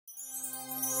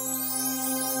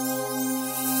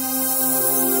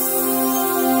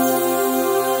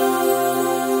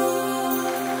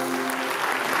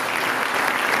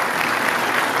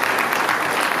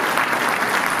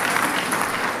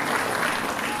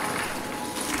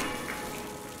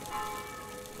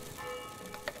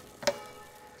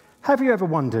Have you ever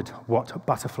wondered what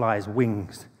butterflies'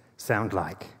 wings sound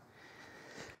like?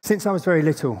 Since I was very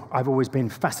little, I've always been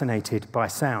fascinated by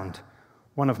sound.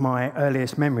 One of my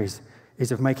earliest memories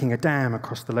is of making a dam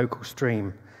across the local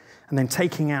stream, and then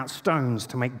taking out stones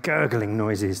to make gurgling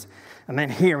noises, and then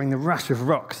hearing the rush of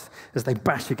rocks as they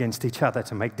bash against each other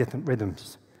to make different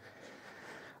rhythms.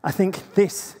 I think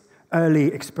this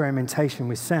early experimentation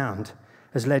with sound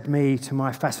has led me to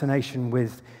my fascination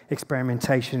with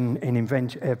experimentation in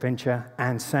adventure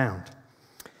and sound.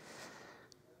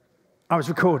 I was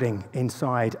recording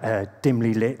inside a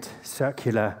dimly lit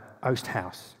circular oast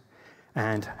house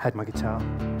and had my guitar.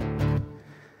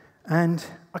 And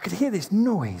I could hear this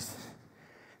noise,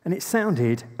 and it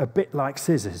sounded a bit like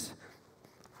scissors.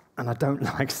 And I don't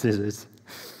like scissors.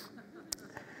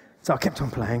 So I kept on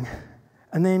playing,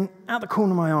 and then out the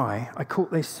corner of my eye, I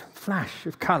caught this flash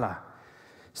of colour.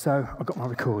 So I got my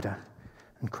recorder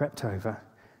and crept over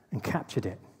and captured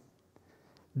it.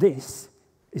 This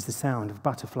is the sound of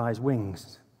butterflies'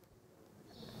 wings.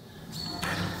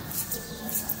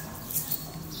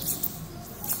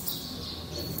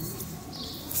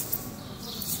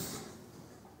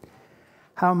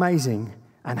 How amazing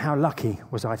and how lucky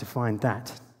was I to find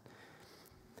that?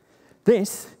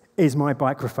 This is my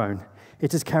microphone.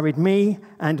 It has carried me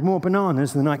and more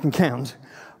bananas than I can count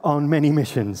on many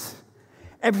missions.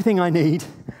 Everything I need,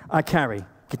 I carry.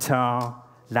 Guitar,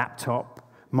 laptop,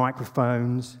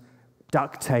 microphones,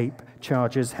 duct tape,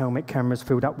 chargers, helmet, cameras,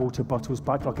 filled up water bottles,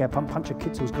 bike lock, air pump, puncher,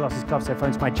 kit tools, glasses, gloves,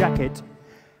 headphones, my jacket,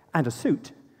 and a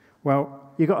suit.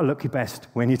 Well, you've got to look your best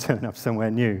when you turn up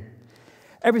somewhere new.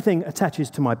 Everything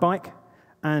attaches to my bike,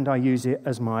 and I use it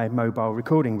as my mobile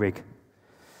recording rig.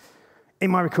 In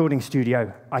my recording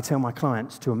studio, I tell my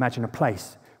clients to imagine a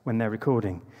place when they're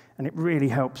recording, and it really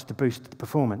helps to boost the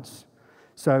performance.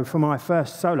 So for my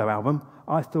first solo album,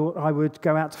 I thought I would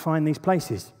go out to find these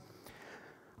places.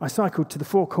 I cycled to the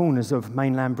four corners of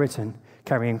mainland Britain,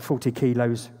 carrying 40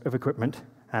 kilos of equipment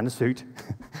and a suit,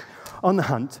 on the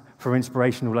hunt for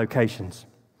inspirational locations.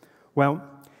 Well,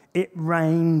 it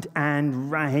rained and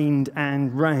rained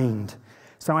and rained,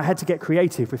 so I had to get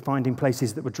creative with finding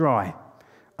places that were dry,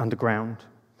 underground,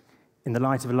 in the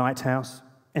light of a lighthouse,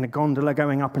 in a gondola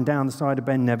going up and down the side of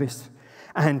Ben Nevis,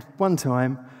 and one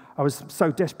time, I was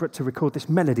so desperate to record this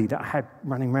melody that I had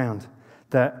running around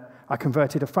that I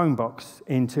converted a phone box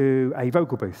into a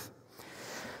vocal booth.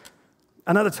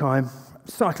 Another time,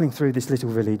 cycling through this little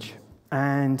village,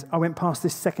 and I went past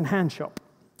this second-hand shop,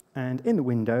 and in the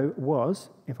window was,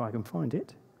 if I can find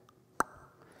it,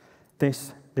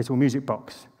 this little music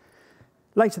box.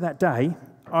 Later that day,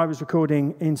 I was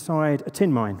recording inside a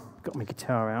tin mine, got my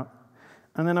guitar out,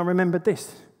 and then I remembered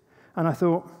this, and I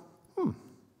thought,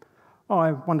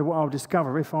 I wonder what I'll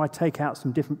discover if I take out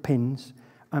some different pins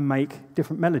and make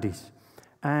different melodies.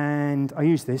 And I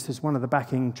use this as one of the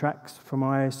backing tracks for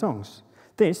my songs.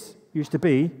 This used to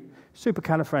be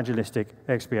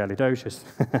Supercalifragilisticexpialidocious.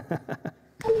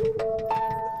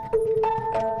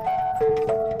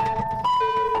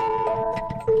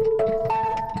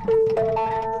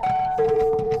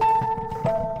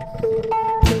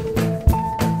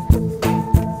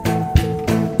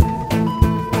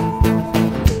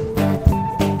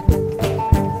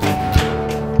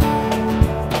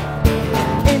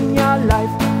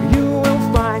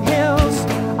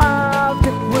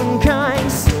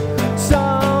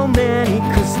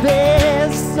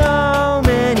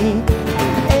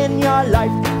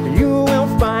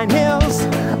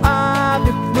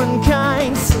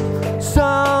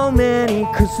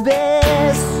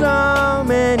 There's so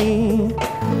many.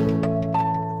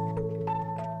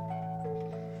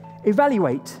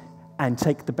 Evaluate and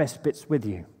take the best bits with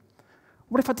you.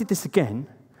 What if I did this again,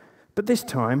 but this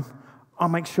time I'll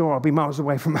make sure I'll be miles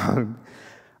away from home.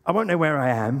 I won't know where I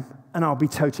am, and I'll be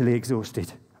totally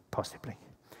exhausted, possibly.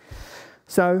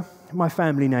 So my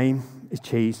family name is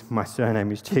Cheese, my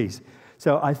surname is Cheese.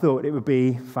 So I thought it would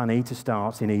be funny to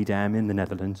start in Edam in the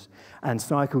Netherlands and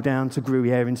cycle down to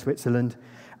Gruyere in Switzerland,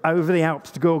 over the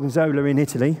Alps to Gorgonzola in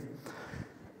Italy,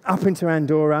 up into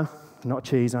Andorra, not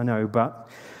cheese, I know,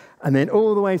 and then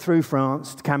all the way through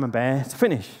France to Camembert to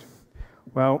finish.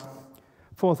 Well,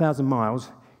 4,000 miles,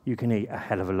 you can eat a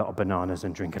hell of a lot of bananas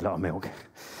and drink a lot of milk.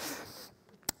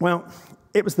 Well,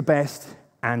 it was the best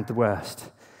and the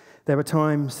worst. There were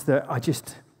times that I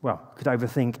just, could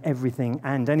overthink everything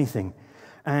and anything.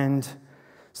 And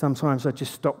sometimes I'd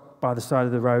just stop by the side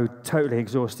of the road, totally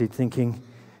exhausted, thinking,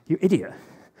 you idiot.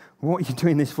 What are you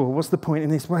doing this for? What's the point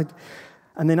in this?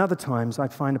 And then other times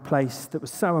I'd find a place that was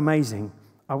so amazing,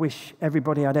 I wish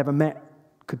everybody I'd ever met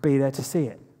could be there to see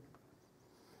it.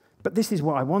 But this is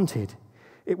what I wanted.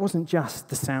 it wasn't just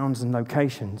the sounds and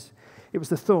locations. It was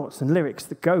the thoughts and lyrics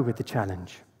that go with the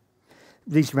challenge.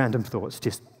 These random thoughts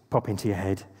just pop into your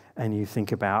head, and you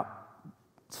think about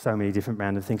so many different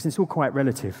random things. And it's all quite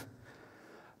relative.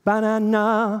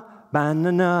 Banana,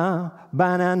 banana,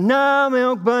 banana,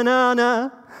 milk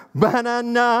banana,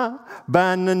 banana,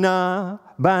 banana,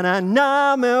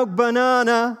 banana, milk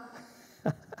banana.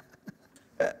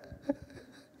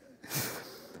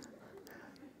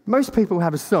 Most people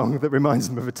have a song that reminds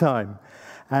them of a time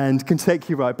and can take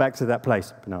you right back to that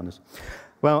place. Bananas.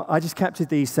 Well, I just captured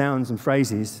these sounds and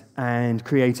phrases and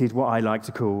created what I like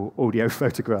to call audio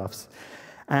photographs.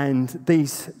 And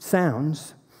these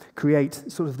sounds create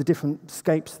sort of the different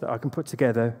scapes that I can put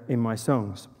together in my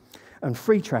songs. And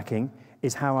free tracking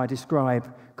is how I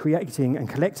describe creating and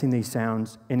collecting these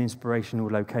sounds in inspirational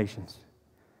locations.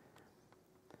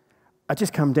 I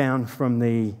just come down from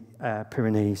the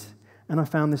Pyrenees, and I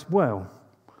found this well.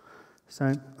 So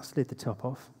I slid the top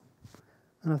off,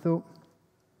 and I thought,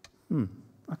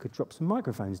 I could drop some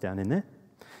microphones down in there.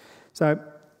 So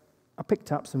I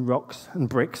picked up some rocks and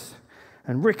bricks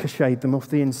and ricocheted them off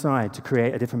the inside to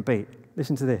create a different beat.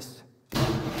 Listen to this.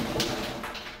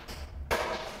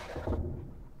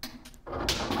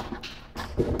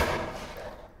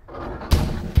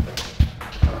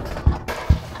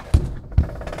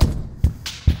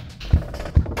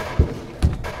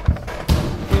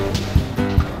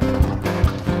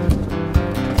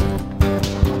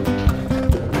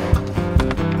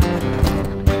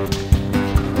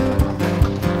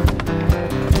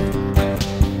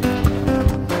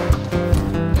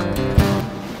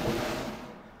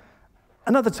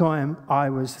 Another time, I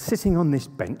was sitting on this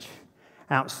bench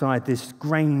outside this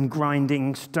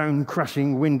grain-grinding,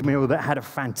 stone-crushing windmill that had a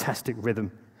fantastic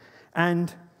rhythm,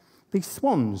 and these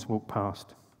swans walked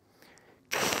past.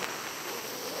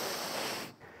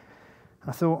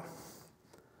 I thought,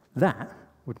 that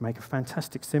would make a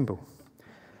fantastic symbol.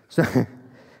 So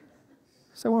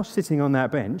while sitting on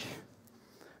that bench,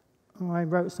 I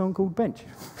wrote a song called Bench.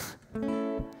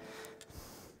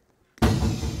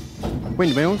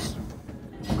 Windmills.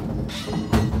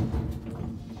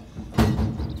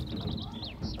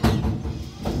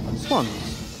 Swans.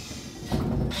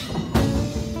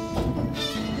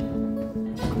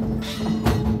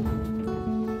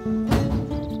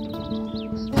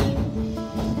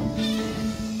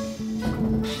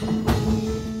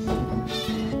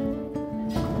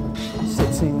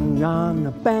 Sitting on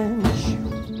a bench,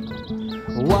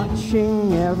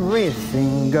 watching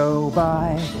everything go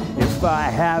by. If I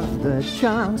have the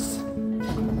chance,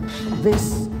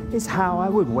 this is how I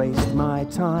would waste my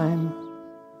time.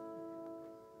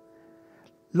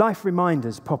 Life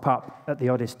reminders pop up at the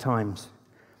oddest times.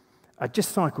 I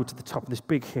just cycled to the top of this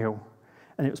big hill,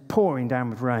 and it was pouring down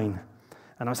with rain,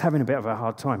 and I was having a bit of a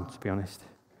hard time, to be honest.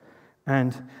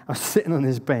 And I was sitting on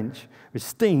this bench with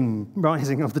steam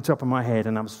rising off the top of my head,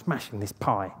 and I was smashing this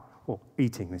pie, or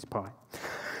eating this pie.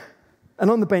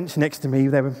 And on the bench next to me,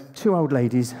 there were two old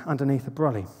ladies underneath a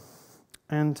brolly.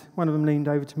 And one of them leaned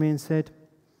over to me and said,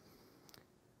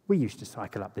 "We used to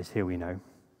cycle up this hill, you know,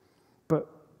 but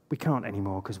we can't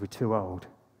anymore because we're too old.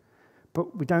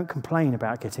 But we don't complain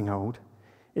about getting old.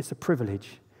 It's a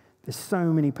privilege. There's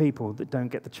so many people that don't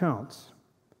get the chance."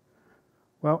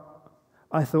 Well,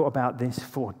 I thought about this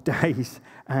for days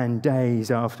and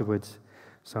days afterwards,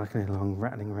 cycling along,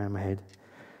 rattling around my head.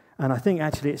 And I think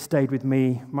actually it stayed with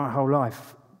me my whole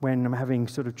life when I'm having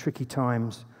sort of tricky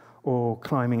times or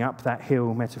climbing up that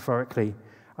hill metaphorically.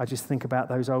 I just think about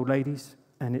those old ladies,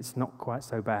 and it's not quite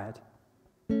so bad.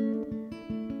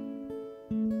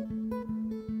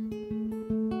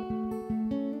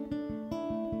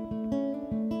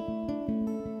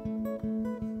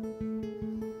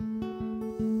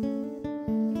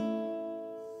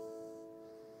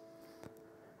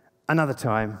 Another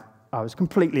time, I was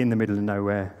completely in the middle of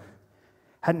nowhere,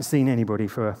 hadn't seen anybody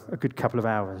for a good couple of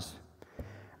hours,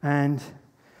 and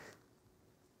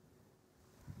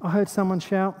I heard someone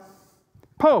shout,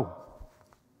 "Paul!"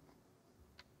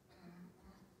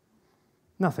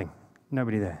 Nothing,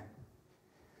 nobody there.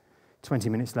 20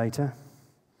 minutes later,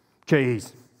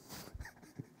 "Cheese!"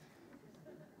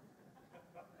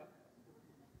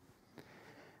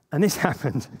 And this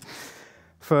happened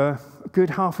for a good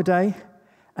half a day.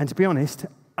 And to be honest,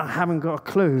 I haven't got a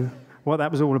clue what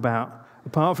that was all about,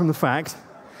 apart from the fact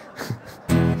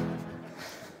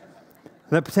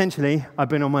that potentially I've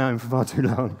been on my own for far too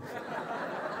long.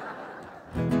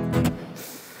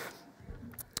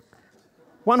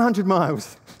 100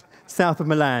 miles south of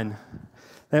Milan,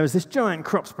 there was this giant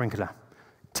crop sprinkler.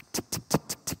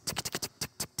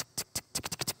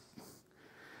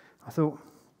 I thought,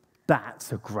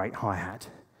 That's a great hi-hat.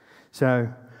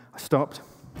 So I stopped,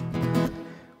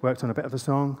 worked on a bit of a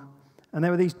song, and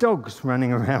there were these dogs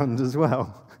running around as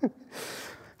well.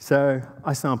 So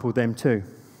I sampled them too.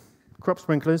 Crop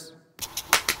sprinklers.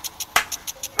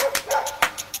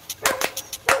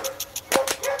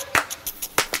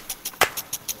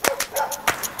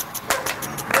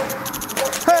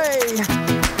 Hey!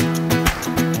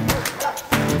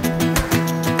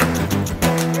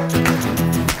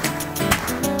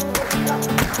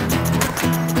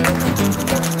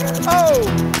 Oh!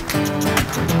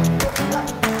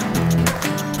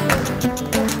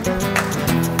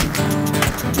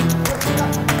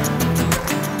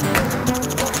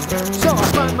 So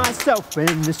I find myself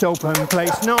in this open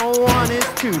place, no one is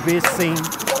to be seen.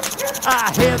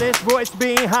 I hear this voice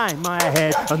behind my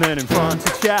head, and then in front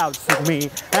it shouts at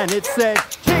me, and it said,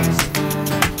 "Cheese!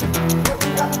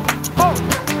 Oh!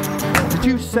 Did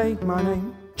you say my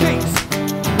name? Cheese!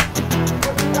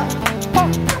 Oh!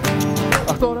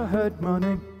 I thought I heard my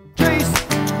name. Cheese!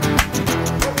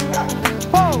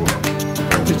 Oh!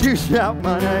 Did you shout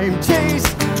my name? Cheese!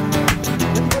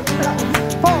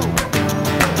 Oh!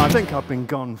 I think I've been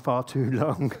gone far too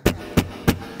long.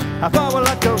 How far will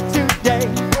I go today?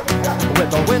 With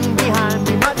the wind behind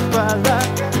me much further.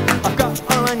 I've got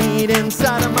all I need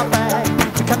inside of my bag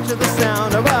to capture the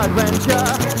sound of adventure.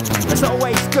 It's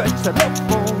always good to look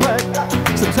forward.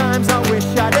 Sometimes I wish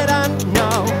I didn't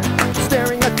know.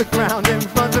 Staring at the ground in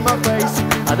front of my face,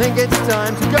 I think it's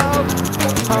time to go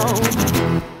home.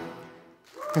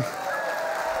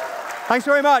 Thanks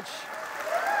very much.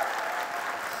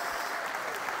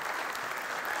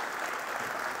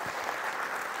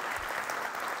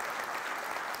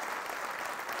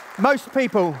 Most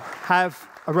people have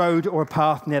a road or a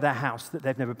path near their house that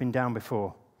they've never been down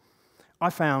before.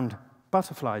 I found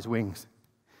butterflies' wings.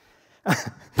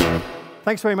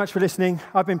 Thanks very much for listening.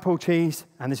 I've been Paul Cheese,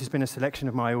 and this has been a selection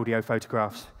of my audio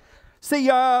photographs. See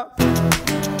ya!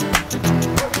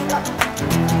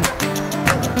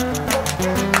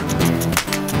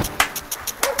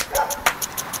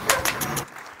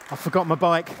 I forgot my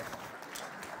bike.